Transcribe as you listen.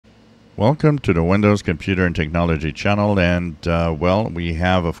Welcome to the Windows Computer and Technology channel, and well, we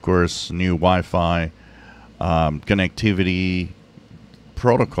have, of course, new Wi-Fi connectivity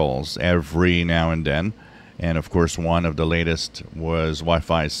protocols every now and then, and of course, one of the latest was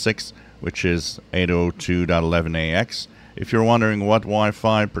Wi-Fi 6, which is 802.11ax. If you're wondering what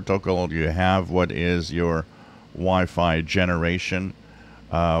Wi-Fi protocol you have, what is your Wi-Fi generation,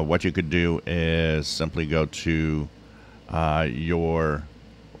 what you could do is simply go to your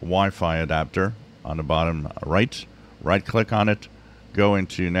Wi-Fi adapter on the bottom right click on it, go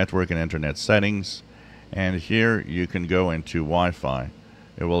into network and internet settings, and here you can go into Wi-Fi.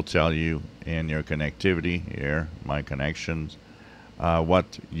 It will tell you in your connectivity here, my connections,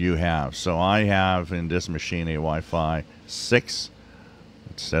 what you have. So I have in this machine a Wi-Fi 6.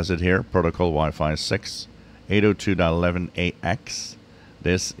 It says it here, protocol Wi-Fi 6 802.11ax.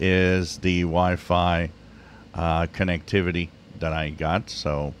 This is the Wi-Fi connectivity that I got,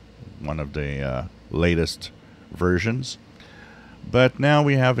 so one of the latest versions. But now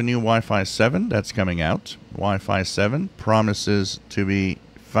we have a new Wi-Fi 7 that's coming out. Wi-Fi 7 promises to be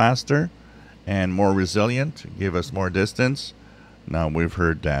faster and more resilient, give us more distance. Now, we've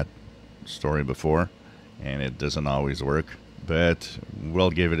heard that story before, and it doesn't always work, but we'll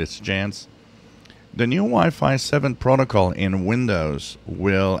give it its chance. The new Wi-Fi 7 protocol in Windows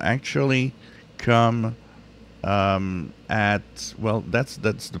will actually come well, that's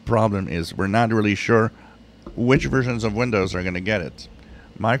the problem, is we're not really sure which versions of Windows are going to get it.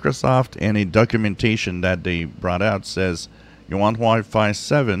 Microsoft, in a documentation that they brought out, says you want Wi-Fi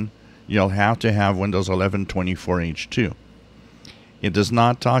 7, you'll have to have Windows 11 24H2. It does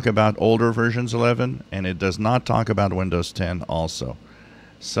not talk about older versions 11, and it does not talk about Windows 10 also.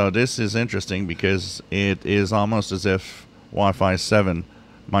 So this is interesting because it is almost as if Wi-Fi 7,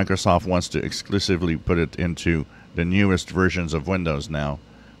 Microsoft wants to exclusively put it into the newest versions of Windows now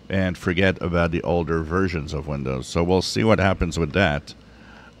and forget about the older versions of Windows. So we'll see what happens with that.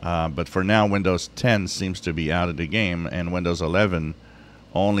 But for now, Windows 10 seems to be out of the game, and Windows 11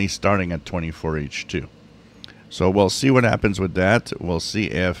 only starting at 24H2. So we'll see what happens with that. We'll see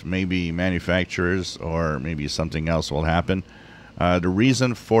if maybe manufacturers or maybe something else will happen. The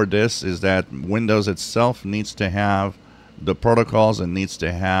reason for this is that Windows itself needs to have the protocols and needs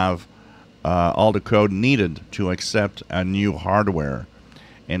to have all the code needed to accept a new hardware.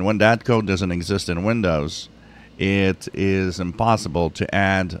 And when that code doesn't exist in Windows, it is impossible to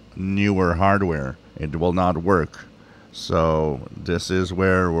add newer hardware. It will not work. So this is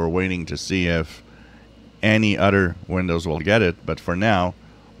where we're waiting to see if any other Windows will get it. But for now,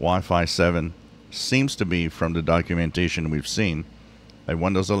 Wi-Fi 7 seems to be, from the documentation we've seen, a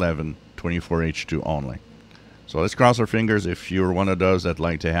Windows 11 24H2 only. So let's cross our fingers. If you're one of those that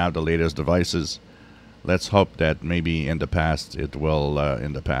like to have the latest devices, let's hope that maybe in the past it will,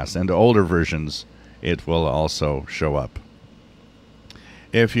 and the older versions, it will also show up.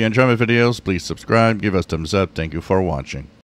 If you enjoy my videos, please subscribe, give us thumbs up. Thank you for watching.